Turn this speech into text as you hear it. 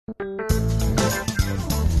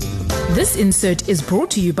This insert is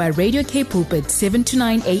brought to you by Radio K Pulpit 7 to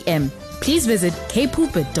 9 a.m. Please visit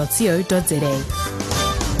kpulpit.co.za.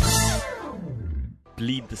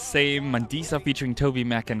 Bleed the Same, Mandisa featuring Toby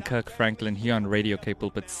Mac and Kirk Franklin here on Radio K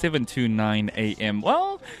Pulpit 7 to 9 a.m.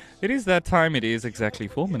 Well, it is that time. It is exactly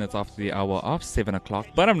 4 minutes after the hour of 7 o'clock.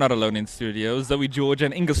 But I'm not alone in studio. Zoe George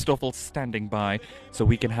and Inga Stoffel standing by so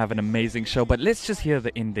we can have an amazing show. But let's just hear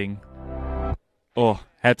the ending. Oh,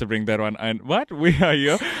 had to bring that one. And what? We are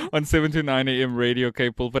here on 7 to 9 a.m. Radio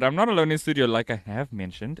K Pulpit. I'm not alone in studio, like I have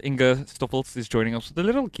mentioned. Inga Stoffels is joining us with a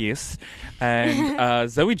little guest.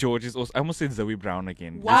 And Zoe George is also... I almost said Zoe Brown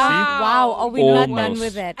again. Wow. Are we not done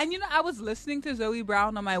with that? And I was listening to Zoe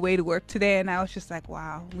Brown on my way to work today, and I was just like,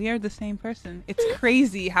 wow, we are the same person. It's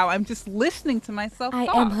crazy how I'm just listening to myself I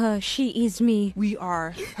talk. am her. She is me. We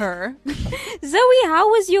are her. Zoe, how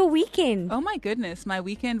was your weekend? Oh my goodness, my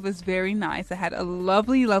weekend was very nice. I had a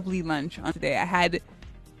lovely lunch on today. I had,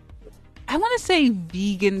 I want to say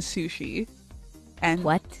vegan sushi. And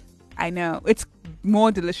What? I know. It's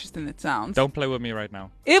more delicious than it sounds. Don't play with me right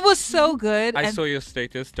now. It was so good. I saw your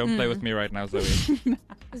status. Don't play with me right now, Zoe.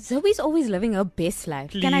 Zoe's always living her best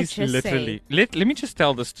life. Please, Can I just literally. say? Let me just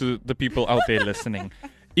tell this to the people out there listening.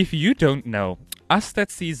 If you don't know, us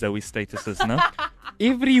that see Zoe's statuses, no?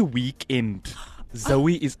 Every weekend,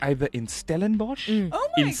 Zoe is either in Stellenbosch, in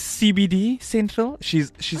CBD Central.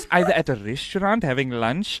 She's either at a restaurant having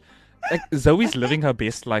lunch. Like, Zoe's living her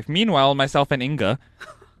best life. Meanwhile, myself and Inga...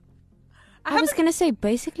 I was going to say,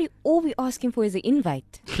 basically, all we're asking for is an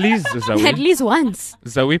invite. Please, Zoe. At least once.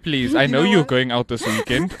 Zoe, please. I know you're going out this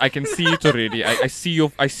weekend. I can see it already. I see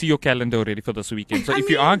your calendar already for this weekend. So if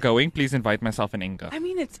you are going, please invite myself and Inga. I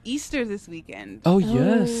mean, it's Easter this weekend. Oh,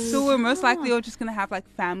 yes. So we're most likely all just going to have like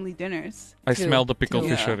family dinners. I smell the pickled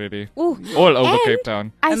fish already. Ooh. All over And Cape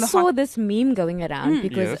Town. I And the saw hot- this meme going around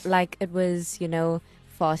because, Yes. like, it was,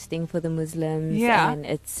 fasting for the Muslims. Yeah. And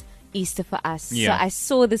it's Easter for us. Yeah. So I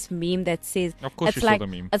saw this meme that says Of course it's you saw like the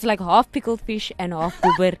meme. it's like half pickled fish and half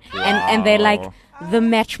goober, and they're like the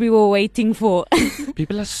match we were waiting for.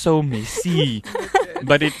 People are so messy.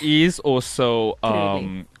 But it is also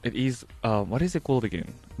Truly. it is what is it called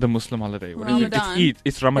again? The Muslim holiday. What is Ramadan. it?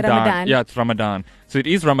 It's Ramadan. Ramadan. Yeah, it's Ramadan. So it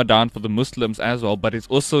is Ramadan for the Muslims as well, but it's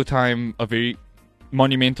also a very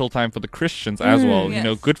monumental time for the Christians as well.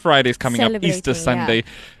 Yes. Good Friday is coming up, Easter Celebrating, Sunday.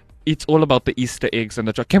 It's all about the Easter eggs and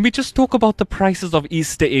the chocolate. Can we just talk about the prices of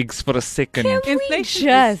Easter eggs for a second? Inflation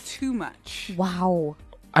just- is too much. Wow.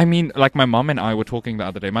 I mean, like my mom and I were talking the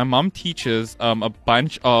other day. My mom teaches a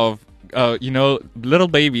bunch of little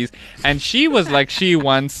babies, and she was like, she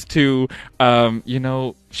wants to,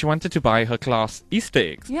 she wanted to buy her class Easter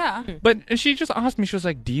eggs. Yeah. But she just asked me, she was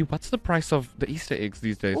like, Dee, what's the price of the Easter eggs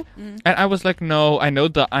these days? And I was like, no, I know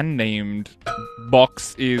the unnamed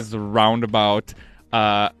box is round about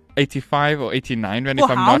 85 or 89, if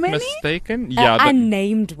I'm how not many? mistaken. Yeah,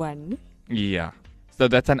 Unnamed one. yeah. So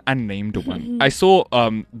that's an unnamed one. I saw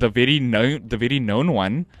the very known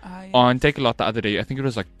one on Take a Lot the other day. I think it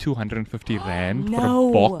was like 250 rand for No.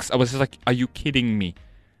 a box. I was just like, are you kidding me?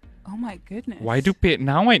 Oh my goodness. Why do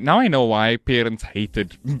now I know why parents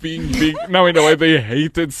hated being big. Now I know why they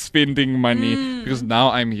hated spending money, because now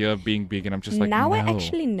I'm here being big and I'm just like, Now no. I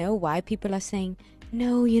actually know why people are saying,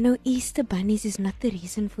 no, Easter bunnies is not the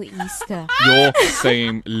reason for Easter. You're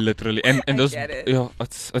saying literally, and those, get it. yeah,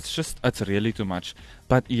 it's really too much.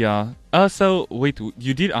 But yeah. So wait,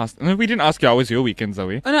 you did ask? No, we didn't ask you. How was your weekend,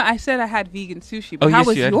 Zoe? Oh no, I said I had vegan sushi. But how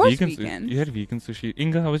was you had yours vegan weekend? You had vegan sushi.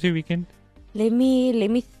 Inga, how was your weekend? Let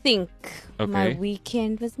me think. My Okay.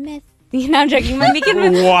 weekend was messy. No, I'm joking. My weekend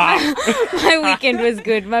was Wow. my weekend was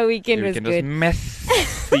good. My weekend was Your good. weekend was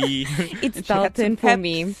messy. It's She had some Dalton for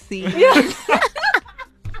me. Pepsi.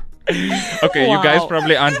 Okay, you guys Wow.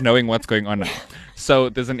 probably aren't knowing what's going on now. So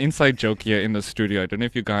there's an inside joke here in the studio. I don't know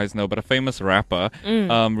if you guys know, but a famous rapper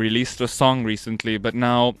released a song recently, but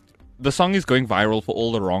now the song is going viral for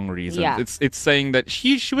all the wrong reasons. Yeah. It's saying that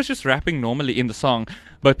she was just rapping normally in the song,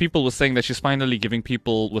 but people were saying that she's finally giving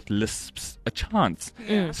people with lisps a chance.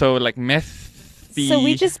 So like messy. So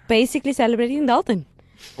we just basically celebrating Dalton.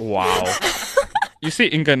 Wow. You see,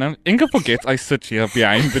 Inga forgets I sit here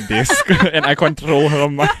behind the desk and I control her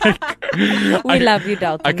mic. We love you,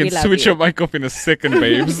 Dalton. I can we love switch you. your mic off in a second,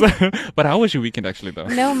 babes. But how was your weekend actually, though?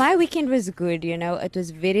 No, my weekend was good. It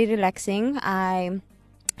was very relaxing. I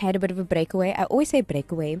had a bit of a breakaway. I always say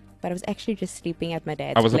breakaway, but I was actually just sleeping at my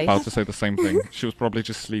dad's I was place. about to say the same thing. She was probably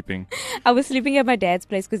just sleeping. I was sleeping at my dad's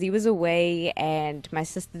place because he was away and my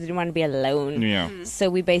sister didn't want to be alone. Yeah. So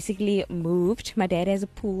we basically moved. My dad has a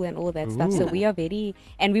pool and all that stuff. So we are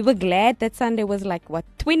and we were glad that Sunday was like,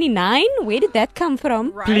 29? Where did that come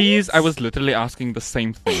from? Right? Please, I was literally asking the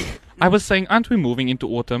same thing. I was saying, aren't we moving into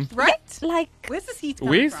autumn? Right? Like, Where's this heat coming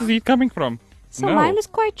Where's from? the heat coming from? so No. mine was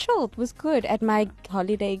quite chilled. Was good at my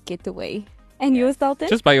holiday getaway. And yours, Dalton?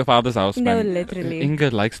 Just by your father's house, No, man. literally. Inga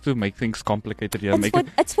likes to make things complicated here.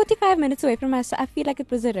 It's 45 minutes away from us. So I feel like it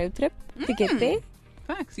was a road trip to get there.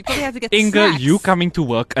 Facts. You probably had to get Inga, snacks. you coming to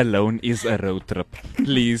work alone is a road trip.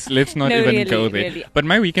 Please, let's not No, even really, go there. really. But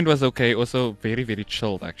my weekend was okay. Also, very, very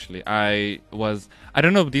chilled, actually. I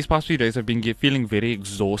don't know, these past few days I've been feeling very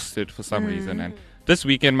exhausted for some reason. And this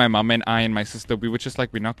weekend, my mom and I and my sister, we were just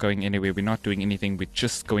like, we're not going anywhere. We're not doing anything. We're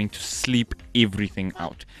just going to sleep everything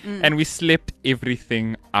out. And we slept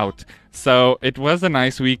everything out. So it was a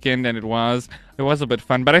nice weekend and it was a bit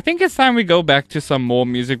fun. But I think it's time we go back to some more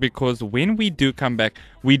music because when we do come back,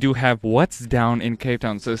 we do have What's Down in Cape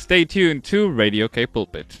Town. So stay tuned to Radio K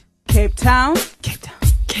Pulpit. Cape Town. Cape Town.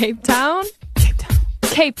 Cape Town? Cape Town.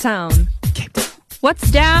 Cape Town. Cape Town.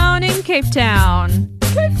 What's down in Cape Town?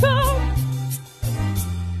 Cape Town.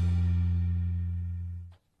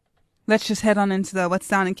 Let's just head on into the What's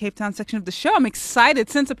Down in Cape Town section of the show. I'm excited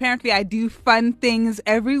since apparently I do fun things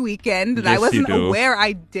every weekend that I Yes, you wasn't do. aware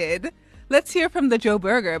I did. Let's hear from the Joe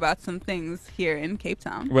Burger about some things here in Cape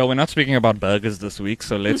Town. Well, we're not speaking about burgers this week,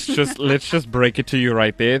 so let's just break it to you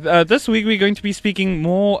right there. This week we're going to be speaking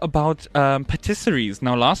more about patisseries.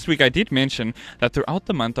 Now, last week I did mention that throughout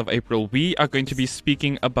the month of April we are going to be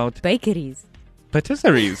speaking about Bakeries.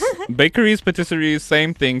 patisseries. Bakeries, patisseries,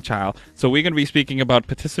 same thing, child. So we're going to be speaking about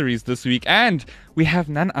patisseries this week, and we have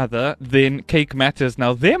none other than Cake Matters.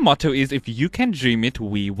 Now, their motto is, if you can dream it,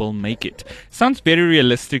 we will make it. Sounds very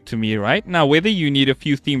realistic to me, right? Now, whether you need a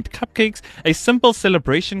few themed cupcakes, a simple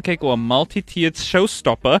celebration cake, or a multi-tiered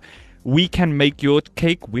showstopper, we can make your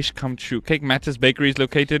cake wish come true. Cake Matters Bakery is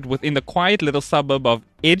located within the quiet little suburb of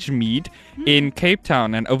Edgemead in Cape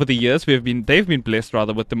Town. And over the years, they've been blessed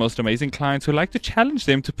with the most amazing clients who like to challenge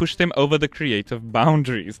them to push them over the creative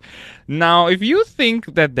boundaries. Now, if you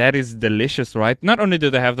think that is delicious, right? Not only do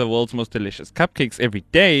they have the world's most delicious cupcakes every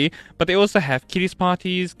day, but they also have kiddies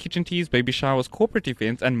parties, kitchen teas, baby showers, corporate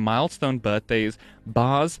events, and milestone birthdays,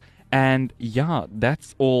 bars, and yeah,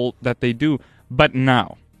 that's all that they do. But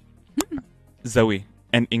now, Zoe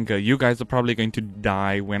and Inga, you guys are probably going to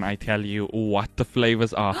die when I tell you what the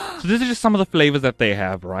flavors are. So these are just some of the flavors that they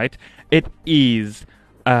have, right? It is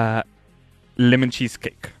lemon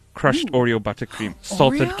cheesecake, crushed Oreo buttercream,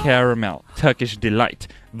 salted Oreo? caramel, Turkish delight,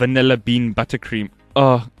 vanilla bean buttercream,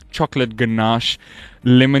 chocolate ganache,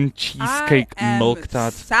 lemon cheesecake, I am milk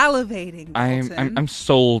tart. salivating. Dalton. I'm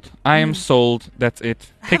sold. I am sold. That's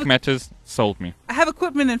it. Cake Matters sold me. I have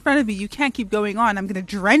equipment in front of me. You can't keep going on. I'm going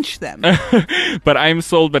to drench them. But I'm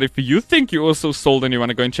sold. But if you think you're also sold and you want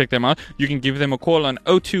to go and check them out, you can give them a call on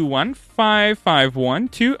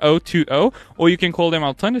 021-551-2020, or you can call them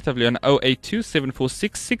alternatively on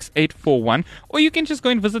 082-746-6841, or you can just go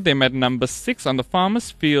and visit them at number 6 on the Farmers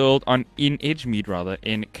Field in Edgemead,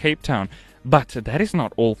 in Cape Town. But that is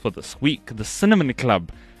not all for this week. The Cinnamon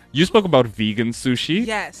Club. You spoke about vegan sushi.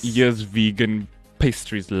 Yes. Here's vegan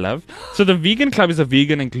pastries, love. So the Vegan Club is a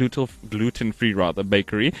vegan and gluten-free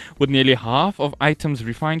bakery with nearly half of items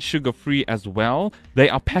refined sugar-free as well. They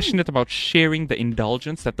are passionate about sharing the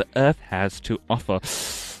indulgence that the earth has to offer.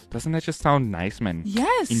 Doesn't that just sound nice, man?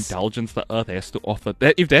 Yes. Indulgence the earth has to offer.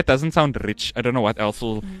 If that doesn't sound rich, I don't know what else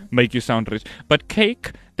will make you sound rich. But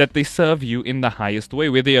cake that they serve you in the highest way,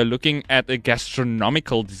 whether you're looking at a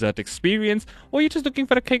gastronomical dessert experience or you're just looking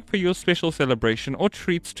for a cake for your special celebration or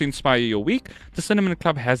treats to inspire your week, the Cinnamon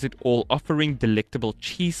Club has it all, offering delectable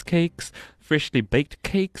cheesecakes, freshly baked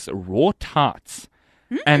cakes, raw tarts,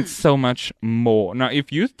 and so much more. Now,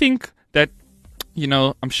 if you think that,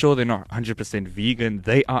 I'm sure they're not 100% vegan.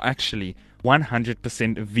 They are actually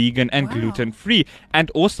 100% vegan and gluten-free.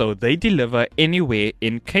 And also, they deliver anywhere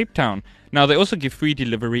in Cape Town. Now, they also give free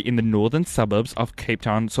delivery in the northern suburbs of Cape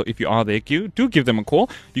Town. So if you are there, do give them a call.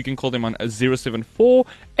 You can call them on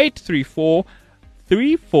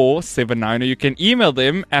 074-834-3479, or you can email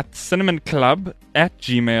them at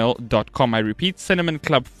cinnamonclub@gmail.com. I repeat,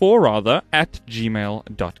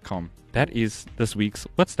 cinnamonclub4@gmail.com. That is this week's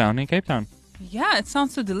What's Down in Cape Town. Yeah, it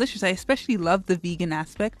sounds so delicious. I especially love the vegan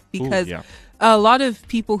aspect because yeah. a lot of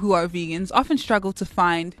people who are vegans often struggle to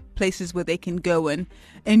find places where they can go and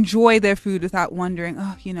enjoy their food without wondering,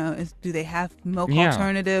 do they have milk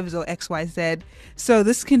alternatives or XYZ? So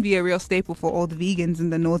this can be a real staple for all the vegans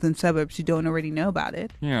in the northern suburbs who don't already know about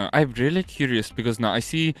it. Yeah, I'm really curious because now I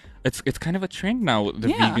see it's kind of a trend now, the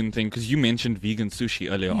vegan thing, because you mentioned vegan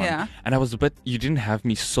sushi earlier on. And I was you didn't have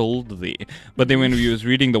me sold there. But then when we was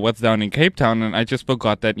reading the What's Down in Cape Town, and I just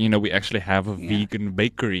forgot that, we actually have a vegan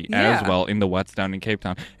bakery as well in the What's Down in Cape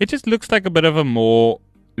Town. It just looks like a bit of a more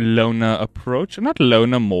loner approach. Not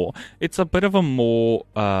loner more. It's a bit of a more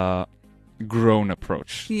grown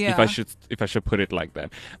approach. If I should put it like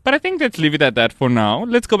that. But I think let's leave it at that for now.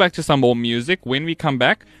 Let's go back to some more music. When we come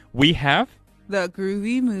back, we have the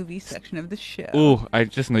groovy movie section of the show. Oh, I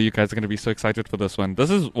just know you guys are going to be so excited for this one. This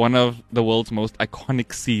is one of the world's most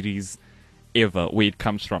iconic series ever, where it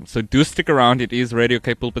comes from. So do stick around. It is Radio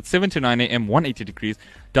K Pulpit, 7 to 9 a.m., 180 degrees.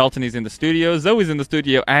 Dalton is in the studio, Zoe's in the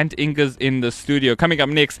studio, and Inga's in the studio. Coming up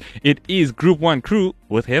next, it is Group 1 Crew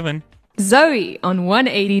with Heaven. Zoe on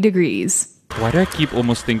 180 degrees. Why do I keep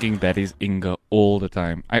almost thinking that is Inga all the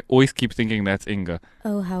time? I always keep thinking that's Inga.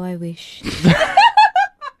 Oh, how I wish.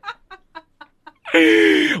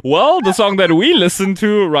 Well, the song that we listened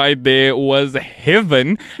to right there was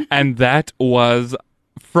Heaven, and that was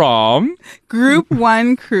from Group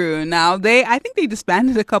 1 Crew. Now, I think they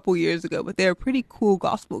disbanded a couple years ago, but they're a pretty cool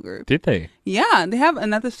gospel group. Did they? Yeah, they have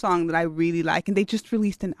another song that I really like, and they just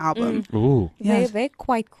released an album. Ooh. They're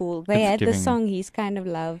quite cool. They had the song He's Kind of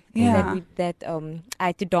Love that I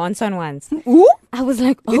had to dance on once. Ooh. I was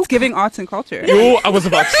like, It's giving arts and culture. Oh, I was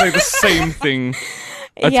about to say the same thing.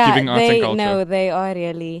 It's giving arts and culture. No, they are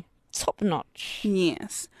really top notch.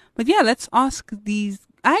 Yes. But yeah, let's ask these.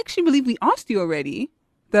 I actually believe we asked you already.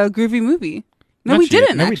 The groovy movie. No, we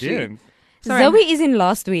didn't. We didn't. Sorry. Zoe is in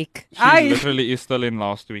last week. She literally is still in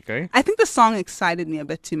last week, eh? I think the song excited me a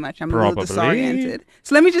bit too much. I'm a little disoriented.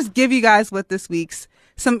 So let me just give you guys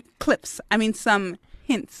some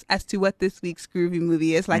hints as to what this week's groovy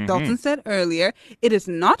movie is. Like Dalton said earlier, it is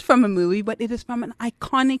not from a movie, but it is from an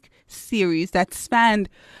iconic series that spanned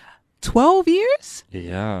 12 years?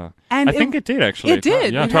 Yeah. And I think it did, actually. It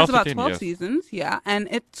did. Yeah, it has about 12 seasons. Yeah. And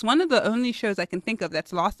it's one of the only shows I can think of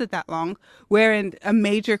that's lasted that long, wherein a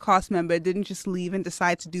major cast member didn't just leave and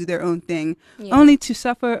decide to do their own thing, only to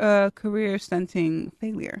suffer a career stunting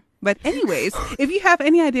failure. But anyways, if you have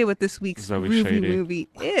any idea what this week's groovy movie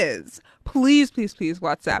is, please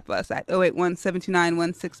WhatsApp us at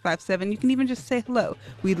 081-729-1657. You can even just say hello.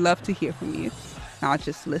 We'd love to hear from you. Now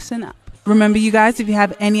just listen up. Remember, you guys, if you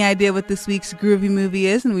have any idea what this week's groovy movie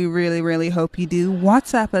is, and we really, really hope you do,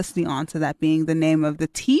 WhatsApp us the answer, that being the name of the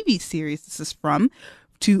TV series this is from,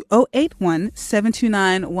 to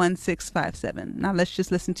 081-729-1657. Now let's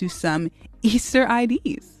just listen to some Easter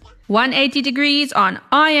IDs. 180 degrees on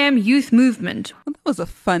I Am Youth Movement. Well, that was a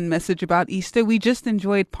fun message about Easter. We just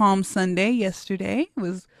enjoyed Palm Sunday yesterday. It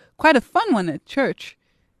was quite a fun one at church.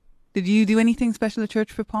 Did you do anything special at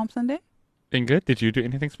church for Palm Sunday? Ingrid, did you do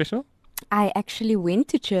anything special? I actually went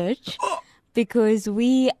to church because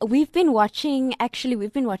we've been watching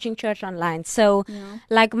church online. So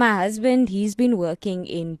like my husband, he's been working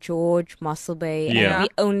in George, Mossel Bay, and we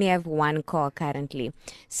only have one car currently.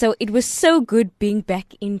 So it was so good being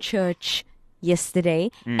back in church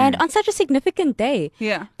yesterday and on such a significant day.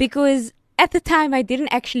 Yeah. Because at the time, I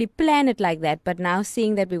didn't actually plan it like that, but now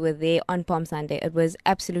seeing that we were there on Palm Sunday, it was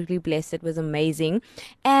absolutely blessed. It was amazing.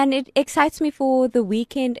 And it excites me for the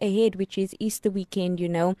weekend ahead, which is Easter weekend,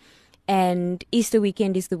 And Easter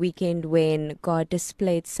weekend is the weekend when God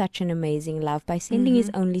displayed such an amazing love by sending His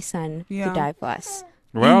only Son to die for us.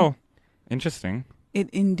 Well, interesting. It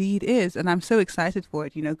indeed is. And I'm so excited for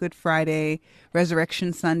it. Good Friday,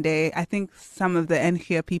 Resurrection Sunday. I think some of the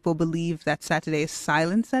NGIA people believe that Saturday is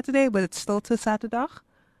Silent Saturday, but it's still to Saterdag,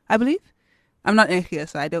 I believe. I'm not NGIA,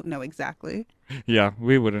 so I don't know exactly. Yeah,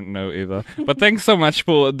 we wouldn't know either. But thanks so much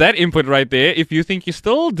for that input right there. If you think you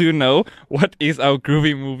still do know what is our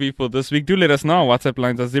groovy movie for this week, do let us know. Our WhatsApp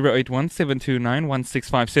lines are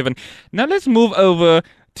 081-729-1657. Now let's move over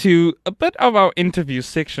to a bit of our interview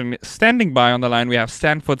section. Standing by on the line, we have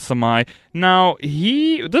Stanford Samaai. Now,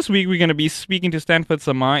 this week we're going to be speaking to Stanford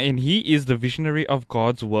Samaai, and he is the visionary of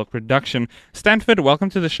God's Work Production. Stanford, welcome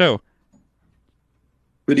to the show.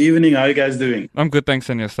 Good evening. How are you guys doing? I'm good, thanks.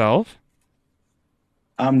 And yourself?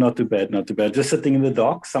 I'm not too bad. Just sitting in the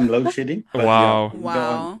dock, some load shedding. Wow.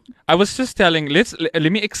 Wow. I was just telling,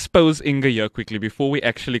 let me expose Inga here quickly before we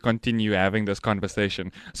actually continue having this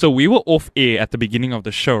conversation. So we were off air at the beginning of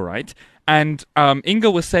the show, right? And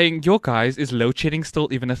Inga was saying, your guys, is load shedding still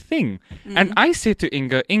even a thing? And I said to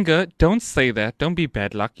Inga, don't say that. Don't be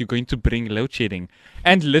bad luck. You're going to bring load shedding.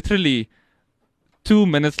 And literally 2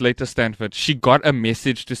 minutes later, Stanford, she got a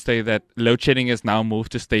message to say that load shedding has now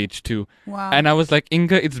moved to stage 2. Wow. And I was like,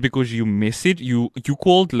 Inga, it's because you you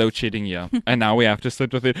called load shedding here, and now we have to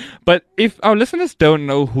sit with it. But if our listeners don't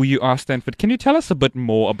know who you are, Stanford, can you tell us a bit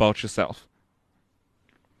more about yourself?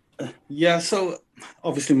 Yeah, so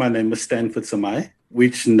obviously my name is Stanford Samaai,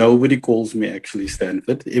 which nobody calls me actually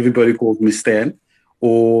Stanford. Everybody calls me Stan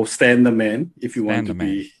or Stan the man if you want to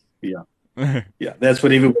be. Yeah. Yeah, that's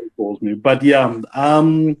what everybody calls me. But yeah,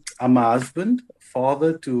 I'm a husband,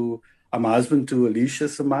 I'm a husband to Alicia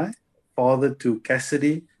Samaai, father to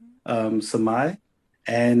Cassidy Samaai,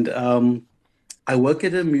 and I work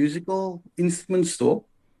at a musical instrument store,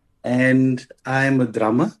 and I'm a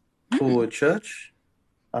drummer for a church.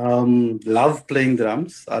 Love playing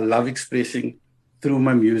drums. I love expressing through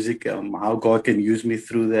my music how God can use me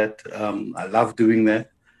through that. I love doing that.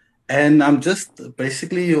 And I'm just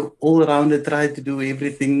basically all around. I try to do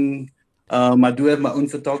everything. I do have my own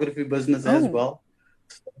photography business as well.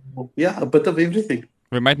 So, yeah, a bit of everything.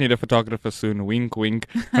 We might need a photographer soon. Wink, wink.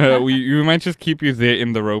 We might just keep you there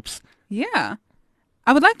in the ropes. Yeah.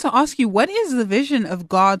 I would like to ask you, what is the vision of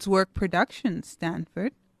God's Work Production,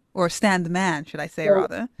 Stanford? Or Stan the Man, should I say,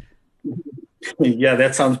 rather? Yeah,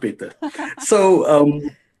 that sounds better. So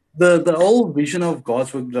the whole vision of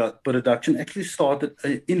God's Work Production actually started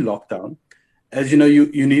in lockdown. As you know,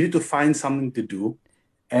 you needed to find something to do.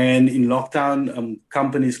 And in lockdown,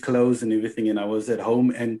 companies closed and everything, and I was at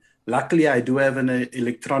home. And luckily, I do have an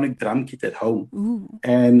electronic drum kit at home. Ooh.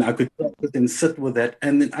 And I could practice and sit with that.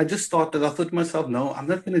 And then I thought to myself, no, I'm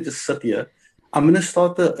not going to just sit here. I'm going to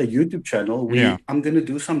start a YouTube channel where I'm going to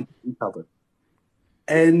do some drum covers.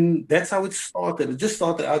 And that's how it started. It just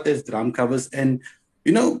started out as drum covers. And,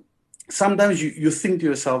 you know, sometimes you think to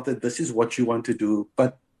yourself that this is what you want to do.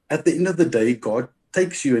 But at the end of the day, God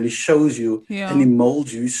takes you and he shows you and he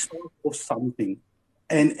molds you. You start off something.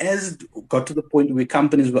 And as it got to the point where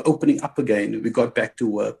companies were opening up again, we got back to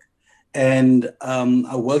work. And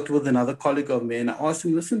I worked with another colleague of mine. I asked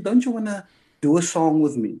him, listen, don't you want to do a song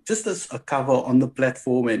with me, just as a cover on the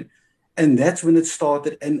platform? And that's when it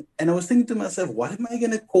started. And I was thinking to myself, what am I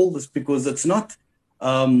going to call this? Because it's not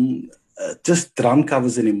just drum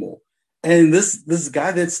covers anymore. And this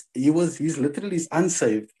guy he's literally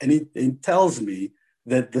unsaved, and he tells me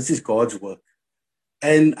that this is God's work.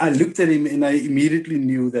 And I looked at him and I immediately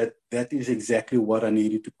knew that is exactly what I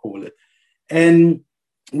needed to call it. And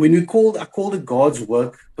when I called it God's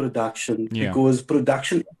Work Production, because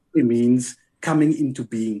production actually means coming into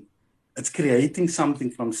being. It's creating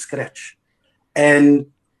something from scratch. And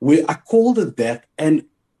I called it that. And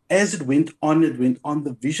as it went on,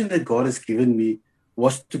 the vision that God has given me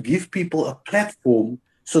was to give people a platform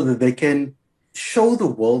so that they can show the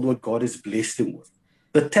world what God has blessed them with.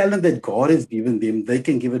 The talent that God has given them, they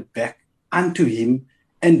can give it back unto him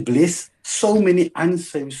and bless so many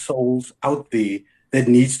unsaved souls out there that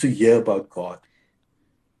needs to hear about God.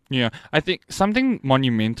 Yeah, I think something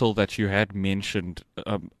monumental that you had mentioned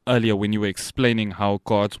earlier when you were explaining how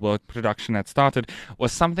God's Work Production had started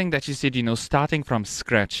was something that you said, starting from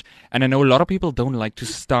scratch. And I know a lot of people don't like to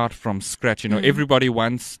start from scratch. Everybody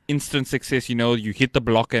wants instant success. You hit the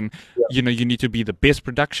block and, you need to be the best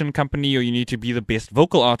production company or you need to be the best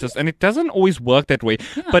vocal artist. And it doesn't always work that way.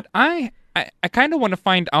 Yeah. But I kind of want to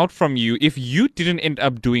find out from you, if you didn't end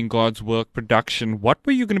up doing God's Work Production, what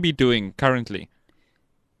were you going to be doing currently?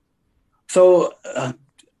 So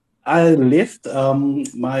I left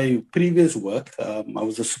my previous work. I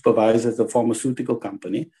was a supervisor at a pharmaceutical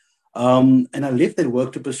company. And I left that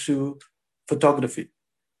work to pursue photography.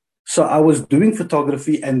 So I was doing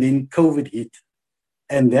photography and then COVID hit.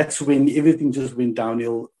 And that's when everything just went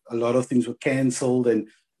downhill. A lot of things were canceled and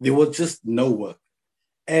there was just no work.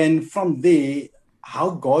 And from there,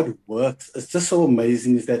 how God works, it's just so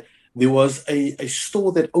amazing, is that there was a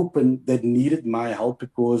store that opened that needed my help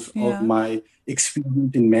because of my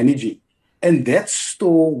experience in managing. And that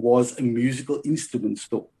store was a musical instrument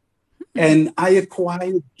store. And I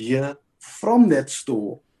acquired gear from that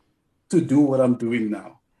store to do what I'm doing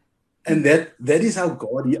now. And that is how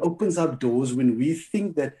God, he opens up doors when we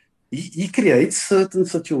think that he creates certain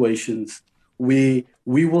situations where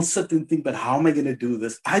we will sit and think, but how am I going to do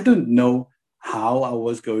this? I don't know how I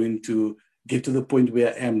was going to get to the point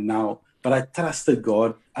where I am now, but I trusted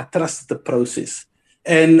God. I trusted the process.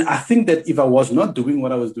 And I think that if I was not doing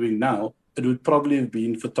what I was doing now, it would probably have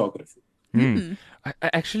been photography. I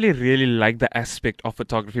actually really like the aspect of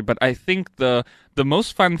photography, but I think the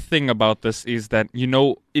most fun thing about this is that,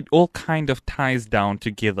 it all kind of ties down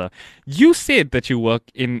together. You said that you work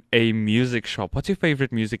in a music shop. What's your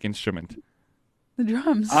favorite music instrument? The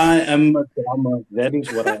drums. I am a drummer. That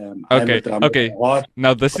is what I am. I am a Okay, drummer. okay. Heart,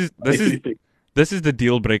 Now this is everything. the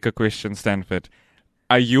deal breaker question, Stanford.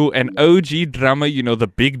 Are you an OG drummer, the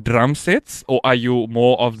big drum sets, or are you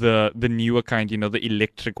more of the newer kind, the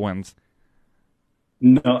electric ones?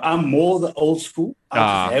 No, I'm more the old school. I just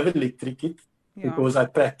Ah, have an electric kit Yeah. because I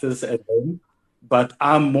practice at home. But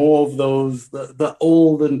I'm more of those the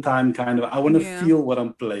olden time kind of. I want to Yeah. feel what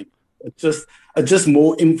I'm playing. It's just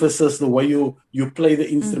more emphasis the way you play the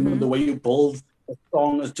instrument, the way you build a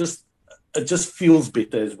song. It just feels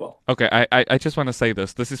better as well. okay. I just want to say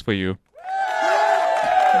this. This is for you.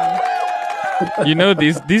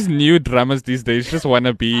 These new drummers these days just want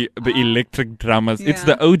to be the electric drummers. It's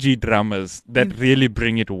Yeah. the OG drummers that really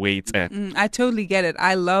bring it weight at. I totally get it.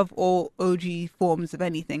 I love all OG forms of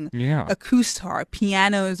anything. Yeah. Acoustar,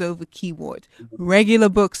 pianos over keyboard, regular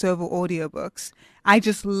books over audiobooks. I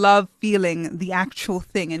just love feeling the actual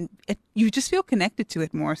thing, and you just feel connected to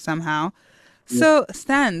it more somehow. So,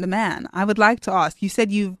 Stan, the man, I would like to ask, you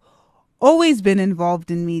said you've always been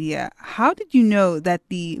involved in media. How did you know that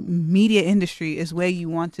the media industry is where you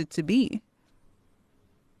wanted to be?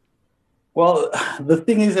 Well, the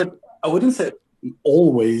thing is that I wouldn't say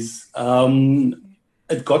always.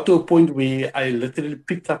 It got to a point where I literally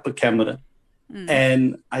picked up a camera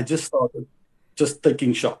and I just started just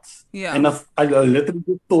taking shots. Yeah. And I literally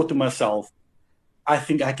just thought to myself, I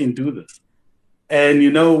think I can do this. And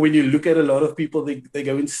when you look at a lot of people, they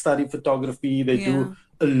go and study photography, they do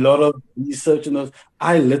a lot of research and those.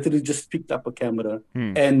 I literally just picked up a camera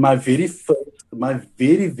and my very,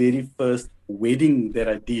 very first wedding that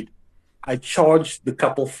I did, I charged the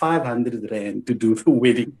couple 500 Rand to do the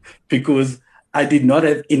wedding because I did not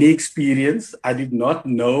have any experience. I did not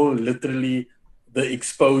know literally the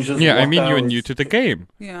exposures. Yeah, I mean, you were new to the game.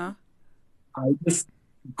 Yeah. I just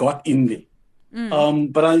got in there.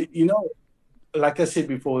 But like I said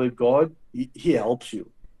before, that God, he helps you.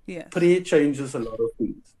 Yes. Prayer changes a lot of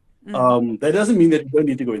things. That doesn't mean that you don't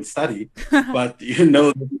need to go and study, but at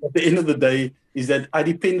the end of the day, is that I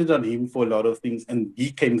depended on him for a lot of things, and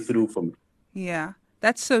he came through for me. Yeah,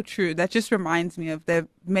 that's so true. That just reminds me of the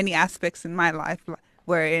many aspects in my life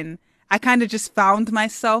wherein I kind of just found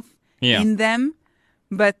myself in them.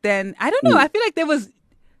 But then, I don't know, I feel like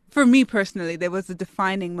for me personally, there was a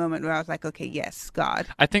defining moment where I was like, okay, yes, God.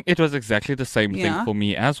 I think it was exactly the same thing for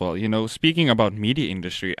me as well. Speaking about media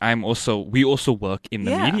industry, we also work in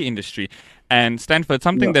the media industry. And Stanford,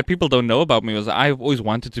 something that people don't know about me was I've always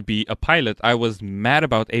wanted to be a pilot. I was mad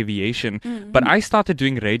about aviation, but I started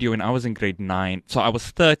doing radio when I was in grade 9. So I was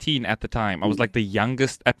 13 at the time. I was like the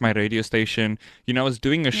youngest at my radio station. I was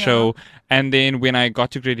doing a show. And then when I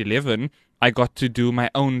got to grade 11, I got to do my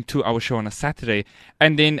own 2-hour show on a Saturday.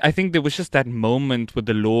 And then I think there was just that moment with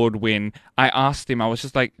the Lord when I asked him, I was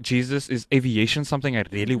just like, Jesus, is aviation something I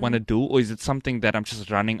really want to do? Or is it something that I'm just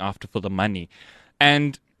running after for the money?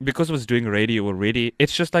 And because I was doing radio already,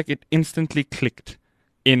 it's just like it instantly clicked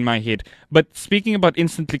in my head. But speaking about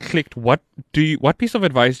instantly clicked, what piece of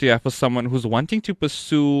advice do you have for someone who's wanting to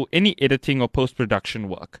pursue any editing or post-production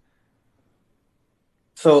work?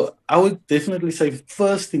 So I would definitely say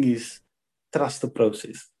first thing is trust the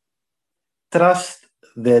process. Trust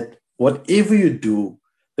that whatever you do,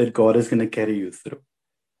 that God is going to carry you through.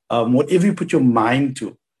 Whatever you put your mind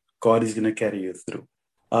to, God is going to carry you through.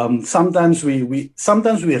 Sometimes we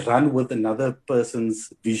run with another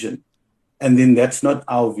person's vision, and then that's not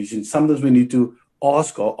our vision. Sometimes we need to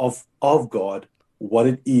ask of God what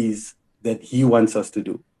it is that He wants us to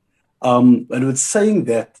do. And with saying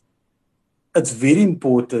that, it's very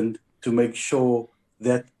important to make sure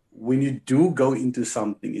that when you do go into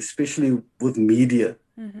something, especially with media,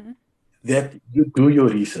 that you do your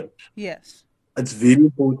research. Yes. It's very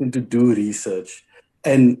important to do research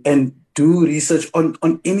and do research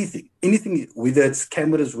on anything, whether it's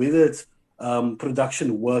cameras, whether it's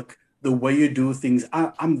production work, the way you do things.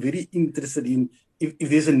 I'm very interested in if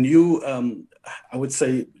there's a new, I would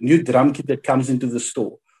say, new drum kit that comes into the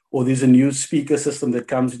store, or there's a new speaker system that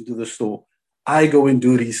comes into the store, I go and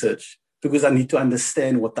do research because I need to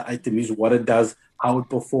understand what the item is, what it does, how it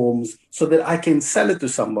performs, so that I can sell it to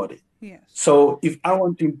somebody. Yes. So if I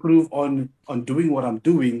want to improve on doing what I'm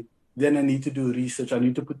doing, then I need to do research. I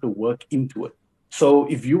need to put the work into it. So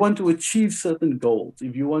if you want to achieve certain goals,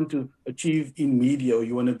 if you want to achieve in media, or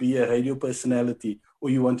you want to be a radio personality,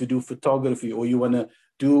 or you want to do photography, or you want to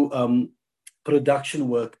do production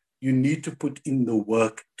work, you need to put in the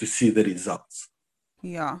work to see the results.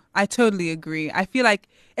 Yeah, I totally agree. I feel like,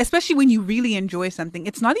 especially when you really enjoy something,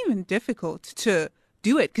 it's not even difficult to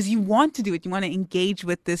do it because you want to do it. You want to engage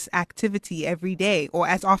with this activity every day or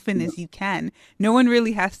as often as you can. No one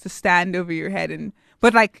really has to stand over your head.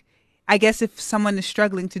 But like, I guess if someone is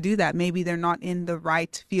struggling to do that, maybe they're not in the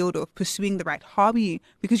right field or pursuing the right hobby,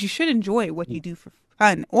 because you should enjoy what you do for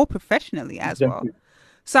fun or professionally as well.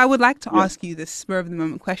 So I would like to ask you this spur of the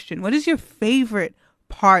moment question. What is your favorite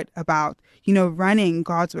part about, running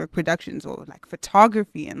God's Work Productions, or like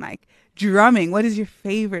photography and like drumming? What is your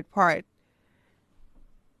favorite part?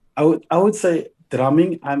 I would say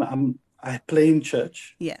drumming. I play in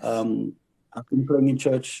church. Yes. I've been playing in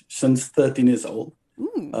church since 13 years old.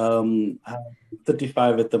 I'm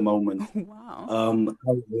 35 at the moment. Wow.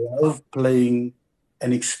 I love playing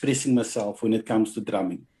and expressing myself when it comes to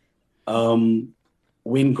drumming.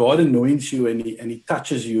 When God anoints you and he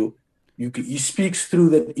touches you, he speaks through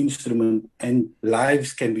that instrument, and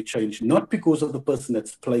lives can be changed, not because of the person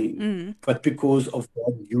that's playing, but because of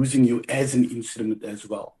God using you as an instrument as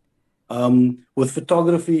well. With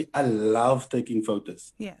photography, I love taking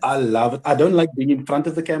photos. Yes. I love it. I don't like being in front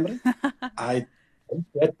of the camera. I hate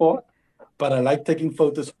that part, but I like taking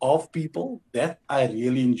photos of people. That I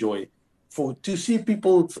really enjoy. To see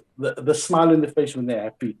people, the smile on their face when they're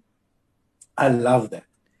happy. I love that.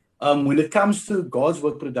 When it comes to God's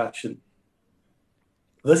Work Production,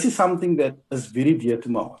 this is something that is very dear to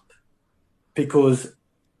my heart, because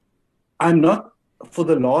for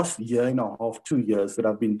the last year and a half, 2 years that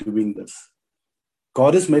I've been doing this,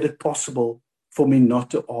 God has made it possible for me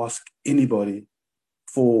not to ask anybody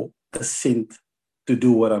for a cent to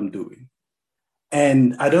do what I'm doing.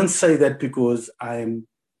 And I don't say that because I'm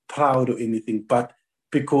proud or anything, but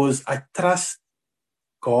because I trust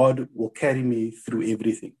God will carry me through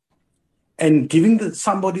everything. And giving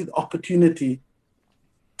somebody the opportunity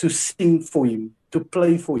to sing for him, to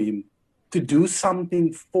play for him, to do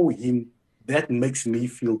something for him, that makes me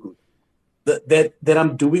feel good. That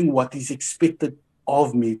I'm doing what is expected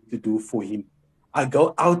of me to do for him. I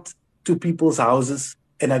go out to people's houses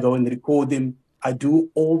and I go and record them. I do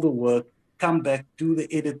all the work, come back, do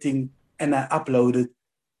the editing, and I upload it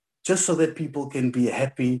just so that people can be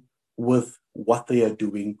happy with what they are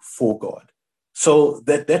doing for God. So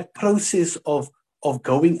that process of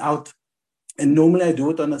going out, and normally I do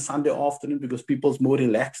it on a Sunday afternoon because people's more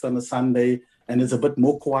relaxed on a Sunday and it's a bit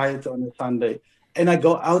more quiet on a Sunday. And I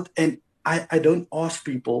go out and I don't ask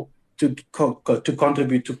people to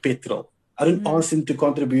contribute to petrol. I don't ask them to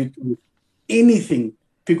contribute to anything,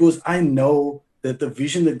 because I know that the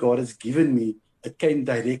vision that God has given me, it came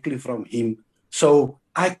directly from him. So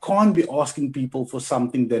I can't be asking people for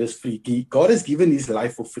something that is free. God has given his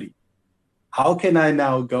life for free. How can I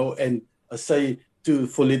now go and say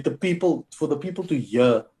for the people to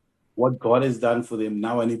hear what God has done for them?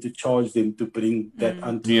 Now I need to charge them to bring that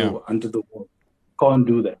unto the world. Can't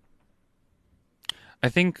do that. I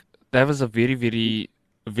think that was a very, very,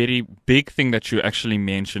 very big thing that you actually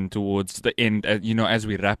mentioned towards the end. As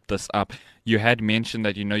we wrap this up, you had mentioned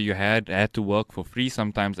that you had to work for free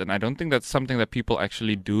sometimes, and I don't think that's something that people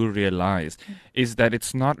actually do realize, is that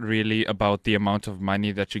it's not really about the amount of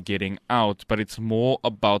money that you're getting out, but it's more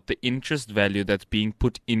about the interest value that's being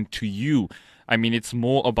put into you. I mean, it's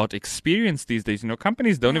more about experience these days.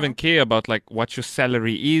 Companies don't even care about like what your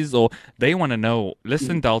salary is, or they want to know,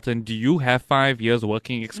 listen, Dalton, do you have 5 years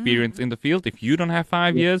working experience in the field? If you don't have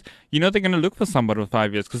 5 years, they're going to look for somebody with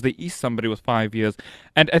 5 years, because there is somebody with 5 years.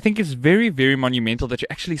 And I think it's very, very monumental that you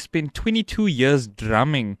actually spent 22 years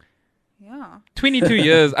drumming. Yeah. 22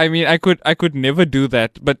 years. I mean, I could never do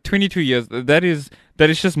that, but 22 years, that is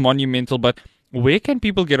just monumental. But where can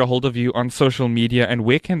people get a hold of you on social media, and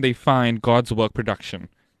where can they find God's Work Production?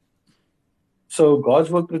 So God's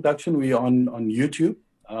Work Production, we're on YouTube.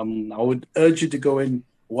 I would urge you to go and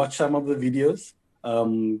watch some of the videos,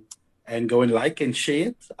 and go and like and share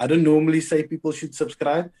it. I don't normally say people should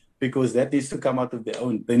subscribe, because that needs to come out of their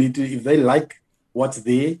own. They need to, if they like what's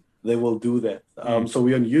there, they will do that. So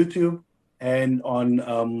we're on YouTube and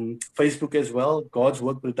on Facebook as well, God's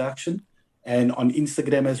Work Production, and on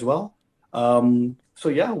Instagram as well. So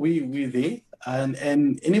yeah, we're there, and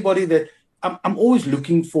anybody that I'm always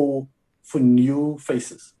looking for new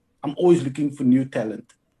faces. I'm always looking for new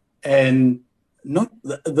talent, and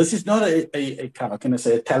this is not a how can I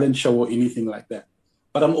say, a talent show or anything like that.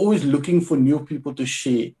 But I'm always looking for new people to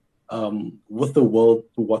share with the world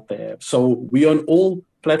what they have. So we're on all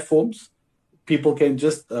platforms. People can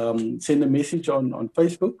just send a message on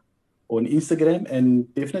Facebook or on Instagram,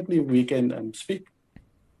 and definitely we can speak.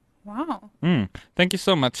 Wow. Thank you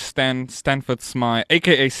so much, Stanford Samaai,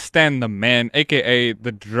 aka Stan the Man, aka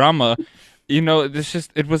the drummer.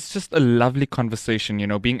 it was just a lovely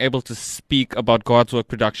conversation, being able to speak about God's work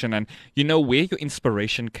production and, where your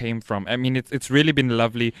inspiration came from. I mean, it's really been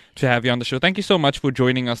lovely to have you on the show. Thank you so much for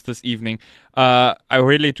joining us this evening. I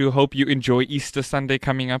really do hope you enjoy Easter Sunday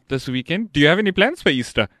coming up this weekend. Do you have any plans for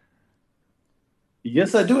Easter?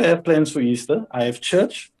 Yes, I do have plans for Easter. I have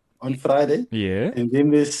church on Friday. Yeah. And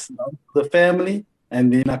then there's the family.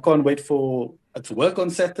 And then I can't wait for it's work on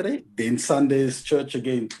Saturday, then Sunday is church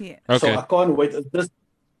again. Yeah. Okay. So I can't wait.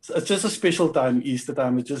 It's just a special time. Easter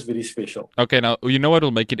time is just very special. Okay, now, you know what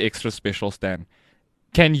will make it extra special, Stan?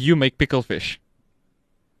 Can you make pickle fish?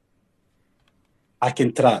 I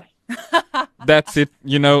can try. That's it.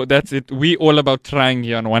 That's it. We all about trying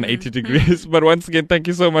here on 180 degrees. But once again, thank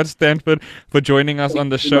you so much, Stanford, for joining us on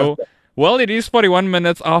the show. Well, it is 41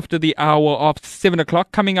 minutes after the hour of 7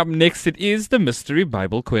 o'clock. Coming up next, it is the Mystery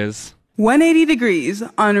Bible Quiz. 180 degrees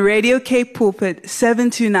on Radio Cape Pulpit, 7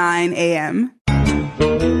 to 9 a.m.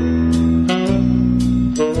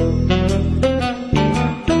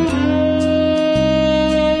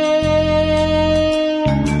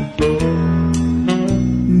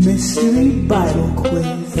 Mystery Bible Quiz.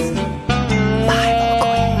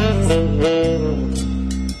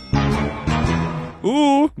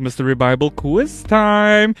 Ooh, Mystery Bible Quiz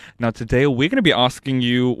time. Now today we're going to be asking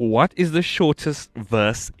you, what is the shortest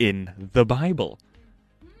verse in the Bible?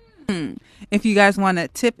 If you guys want a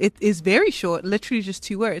tip, it is very short, literally just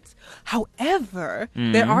 2 words. However,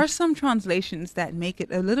 there are some translations that make it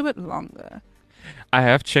a little bit longer. I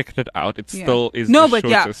have checked it out. It still is no, the but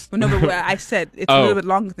shortest. Yeah. No, but I said it's a little bit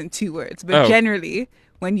longer than 2 words. But generally,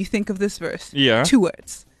 when you think of this verse, 2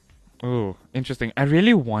 words. Oh, interesting. I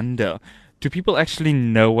really wonder, do people actually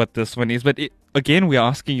know what this one is? But again, we're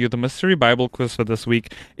asking you, the Mystery Bible Quiz for this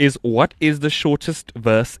week is, what is the shortest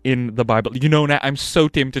verse in the Bible? Now I'm so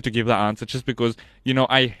tempted to give the answer just because,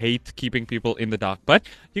 I hate keeping people in the dark. But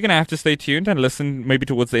you're going to have to stay tuned and listen maybe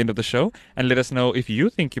towards the end of the show and let us know if you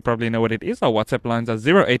think you probably know what it is. Our WhatsApp lines are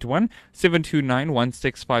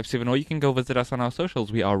 081-729-1657, or you can go visit us on our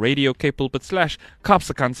socials. We are Radio Cape Pulpit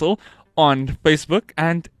 /Kaapse Kansel on Facebook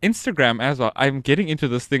and Instagram as well. I'm getting into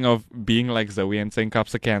this thing of being like Zoe and saying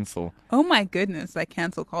Kaapse Kansel. Oh my goodness, like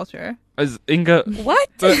cancel culture. As Inga, What?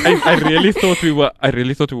 I really thought we were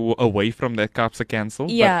away from that Kaapse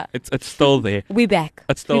Kansel. Yeah. But it's still there. We're back.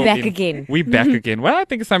 It's still We're back again. We're back again. Well, I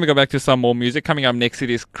think it's time to go back to some more music. Coming up next, it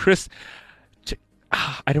is Chris.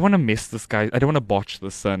 I don't want to miss this guy. I don't want to botch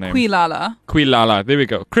this surname. Quilala. There we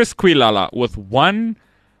go. Chris Quilala with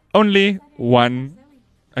only one.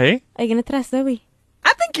 Eh? Are you going to trust Zoe?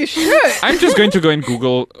 I think you should. I'm just going to go and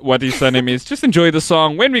Google what his surname is. Just enjoy the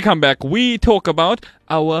song. When we come back, we talk about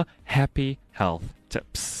our happy health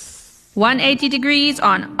tips. 180 degrees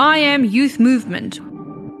on I Am Youth Movement.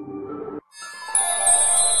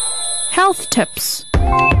 Health tips.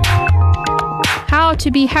 How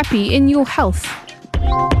to be happy in your health.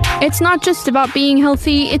 It's not just about being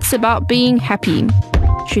healthy, it's about being happy.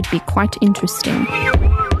 Should be quite interesting.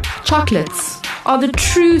 Chocolates are the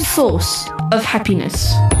true source of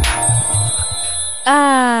happiness.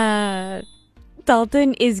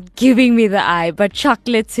 Dalton is giving me the eye, but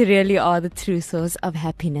chocolates really are the true source of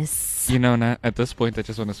happiness. At this point, I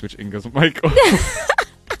just want to switch Inga's mic off.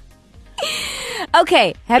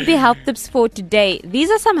 Okay, happy health tips for today. These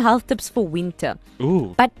are some health tips for winter.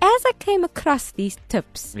 Ooh. But as I came across these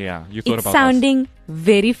tips, Yeah, you thought it's about sounding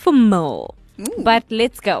very familiar. But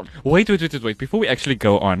let's go. Wait. Before we actually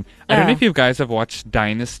go on, I don't know if you guys have watched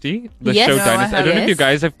Dynasty, the show Dynasty. I don't know if you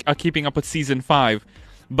guys are keeping up with season 5,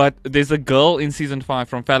 but there's a girl in season 5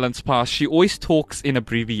 from Fallon's Past. She always talks in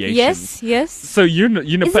abbreviations. Yes. So Isn't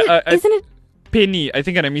it? Penny, I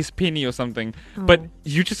think her name is Penny or something. But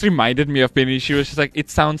you just reminded me of Penny. She was just like,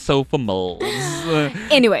 it sounds so familiar.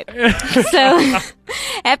 Anyway, so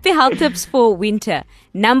happy health tips for winter.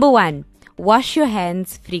 Number 1. Wash your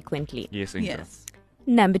hands frequently. Yes, Inga. Yes.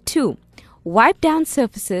 Number 2, wipe down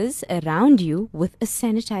surfaces around you with a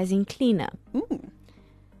sanitizing cleaner. Ooh.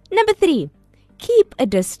 Number 3, keep a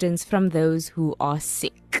distance from those who are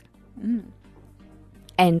sick.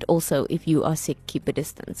 And also, if you are sick, keep a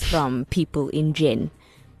distance from people in gen.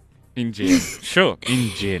 In gen. Sure, in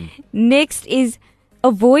gen. Next is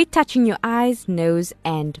avoid touching your eyes, nose,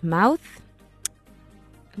 and mouth.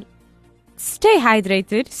 Stay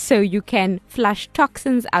hydrated so you can flush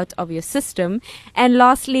toxins out of your system. And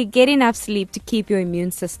lastly, get enough sleep to keep your immune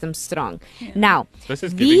system strong. Yeah. Now, this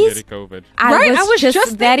is giving very COVID. I was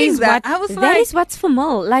just that is that. That is what's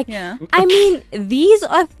formal. I mean, these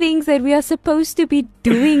are things that we are supposed to be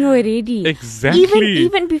doing already. Exactly.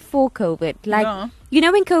 Even before COVID.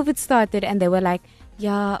 When COVID started and they were like,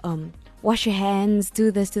 wash your hands,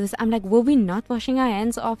 do this, do this. I'm like, were we not washing our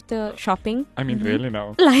hands after shopping? I mean, really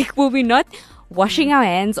now. Like, were we not washing our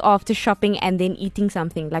hands after shopping and then eating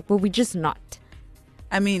something? Like, were we just not?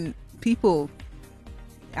 I mean, people,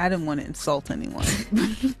 I didn't want to insult anyone,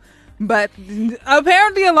 but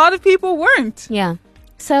apparently a lot of people weren't. Yeah.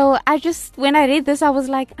 So when I read this, I was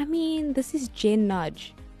like, I mean, this is Gen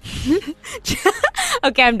Nudge.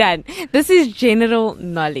 Okay, I'm done. This is general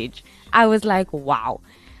knowledge. I was like, wow.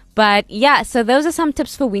 But yeah, so those are some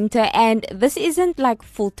tips for winter. And this isn't like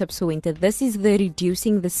full tips for winter. This is the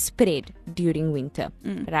reducing the spread during winter,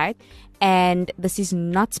 right? And this is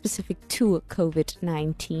not specific to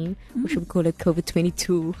COVID-19. We should call it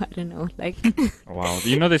COVID-22. I don't know. Like, wow.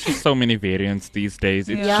 You know, there's just so many variants these days.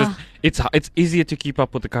 It's easier to keep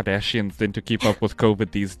up with the Kardashians than to keep up with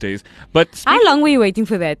COVID these days. But how long were you waiting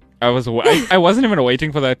for that? I wasn't even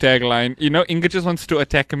waiting for that tagline. You know, Inga just wants to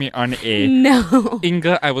attack me on air. No.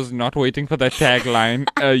 Inga, I was not waiting for that tagline.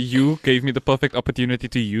 You gave me the perfect opportunity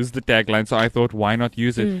to use the tagline, so I thought, why not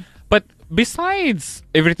use it? But besides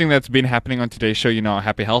everything that's been happening on today's show, you know,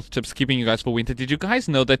 happy health tips, keeping you guys for winter, did you guys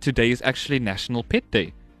know that today is actually National Pet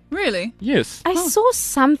Day? Really? Yes. I saw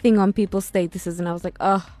something on people's statuses and I was like,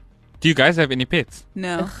 oh. Do you guys have any pets?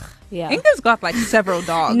 No. Yeah. Inga's got like several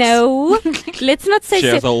dogs. No. Let's not say She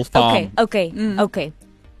has a whole farm. Okay.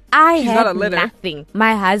 I She's had got a litter. nothing.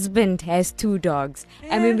 My husband has 2 dogs.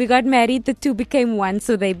 And when we got married, the 2 became 1,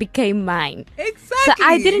 so they became mine. Exactly. So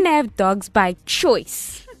I didn't have dogs by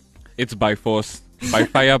choice. It's by force. By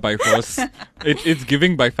fire, by force. It's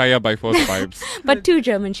giving by fire, by force vibes. But 2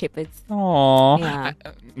 German Shepherds. Aww. Yeah.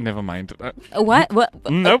 Never mind. What?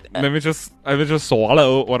 Nope. Let me just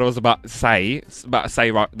swallow what I was about to say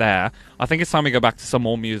right there. I think it's time we go back to some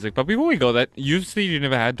more music. But before we go, you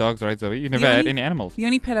never had dogs, right, Zoe? You never had any animals. The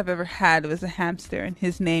only pet I've ever had was a hamster, and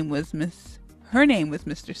her name was Mr.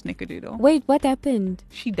 Snickerdoodle. Wait, what happened?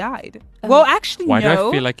 She died. Well, actually, Why no. do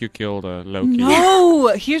I feel like you killed her, Loki? No.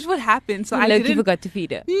 Here's what happened. So Loki forgot to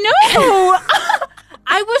feed her. No.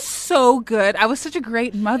 I was so good. I was such a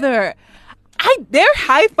great mother. They're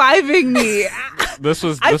high-fiving me. This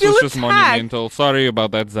was I feel just attacked. monumental. Sorry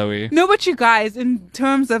about that, Zoe. No, but you guys, in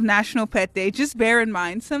terms of National Pet Day, just bear in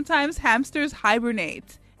mind, sometimes hamsters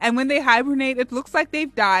hibernate. And when they hibernate, it looks like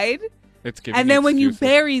they've died. It's giving And then when you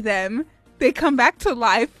excuses. bury them, they come back to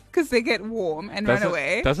life because they get warm and run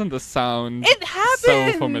away. Doesn't this sound It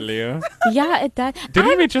happens. so familiar? Yeah, it does.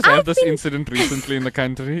 Didn't we just have this incident recently in the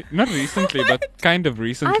country? Not recently, but kind of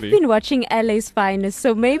recently. I've been watching LA's Finest,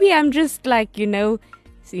 so maybe I'm just like,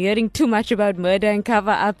 hearing too much about murder and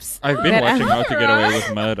cover-ups. I've been watching How to Get Away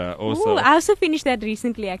with Murder also. Ooh, I also finished that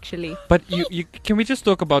recently, actually. But can we just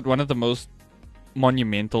talk about one of the most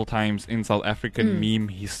monumental times in South African meme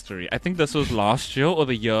history? I think this was last year or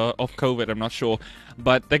the year of COVID, I'm not sure.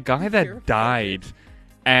 But the guy that died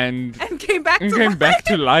and came back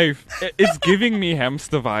to life. It's giving me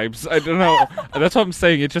hamster vibes. I don't know. That's what I'm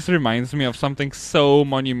saying. It just reminds me of something so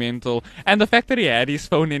monumental. And the fact that he had his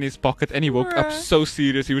phone in his pocket and he woke up so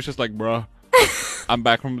serious. He was just like, bruh, I'm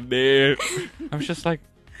back from the dead. I was just like,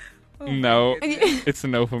 no, it's a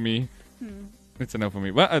no for me. It's a no for me.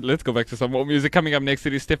 Well, let's go back to some more music. Coming up next,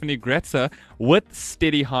 it is Stephanie Gretzer with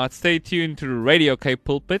Steady Heart. Stay tuned to Radio K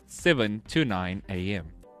Pulpit, 7 to 9 a.m.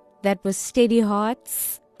 That was Steady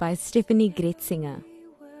Hearts by Stephanie Gretzinger.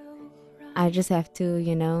 I just have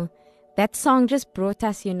to, that song just brought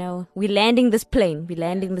us, we're landing this plane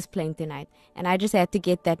tonight. And I just had to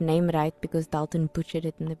get that name right because Dalton butchered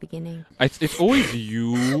it in the beginning. It's always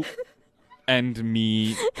you and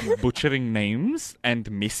me butchering names and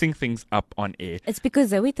messing things up on air. It's because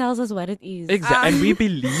Zoe tells us what it is. Exactly, and we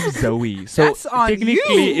believe Zoe. So That's on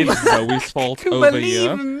technically, you. it's Zoe's fault Can over believe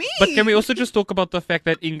here. me. But can we also just talk about the fact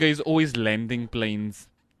that Inga is always landing planes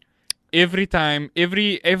every time at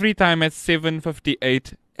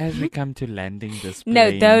 7:58 as we come to landing this plane?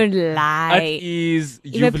 No, don't lie. That is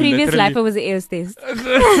In my previous life, I was an air hostess.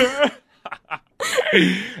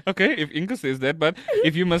 Okay, if Inga says that, but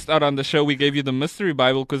if you missed out on the show, we gave you the Mystery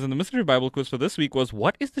Bible quiz, and the Mystery Bible quiz for this week was,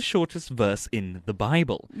 what is the shortest verse in the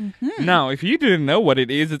Bible? Now, if you didn't know what it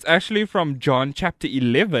is, it's actually from John chapter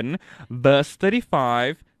 11, verse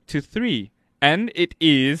 35 to 3, and it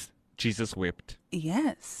is, Jesus wept.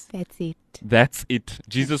 Yes. That's it.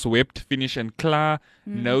 Jesus wept, finish and klaar.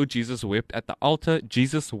 No, Jesus wept at the altar.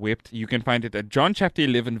 Jesus wept. You can find it at John chapter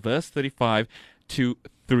 11, verse 35 to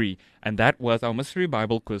 3. And that was our mystery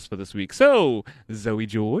Bible quiz for this week. So, Zoe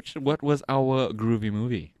George, what was our groovy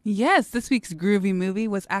movie? Yes, this week's groovy movie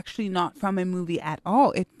was actually not from a movie at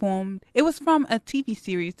all. It was from a TV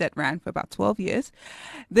series that ran for about 12 years.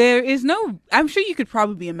 I'm sure you could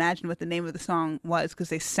probably imagine what the name of the song was because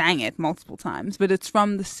they sang it multiple times, but it's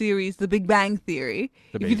from the series The Big Bang Theory.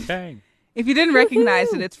 The Big Bang. If you didn't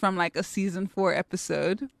recognize it, it's from like a season 4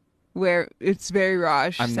 episode where it's very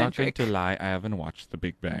Raj-centric. I'm not going to lie, I haven't watched The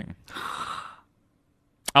Big Bang.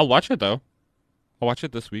 I'll watch it though. I'll watch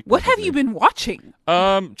it this week. What have you been watching?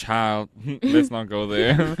 Child, let's not go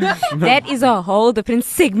there. That is a whole different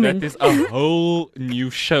segment. That is a whole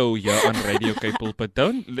new show here on Radio K Pulpit.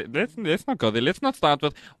 Let's not go there. Let's not start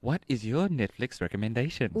with what is your Netflix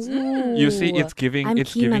recommendations. Ooh, you see, it's giving new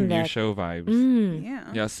that. show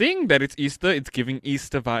vibes. Yeah, seeing that it's Easter, it's giving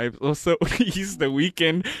Easter vibes. Also, Easter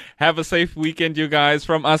weekend. Have a safe weekend, you guys.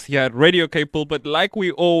 From us here at Radio K Pulpit, like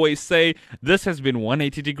we always say, this has been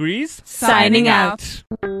 180 Degrees. Signing out.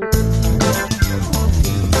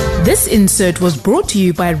 This insert was brought to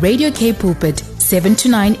you by Radio K Pulpit, 7 to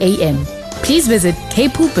 9 a.m. Please visit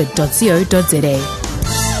kpulpit.co.za.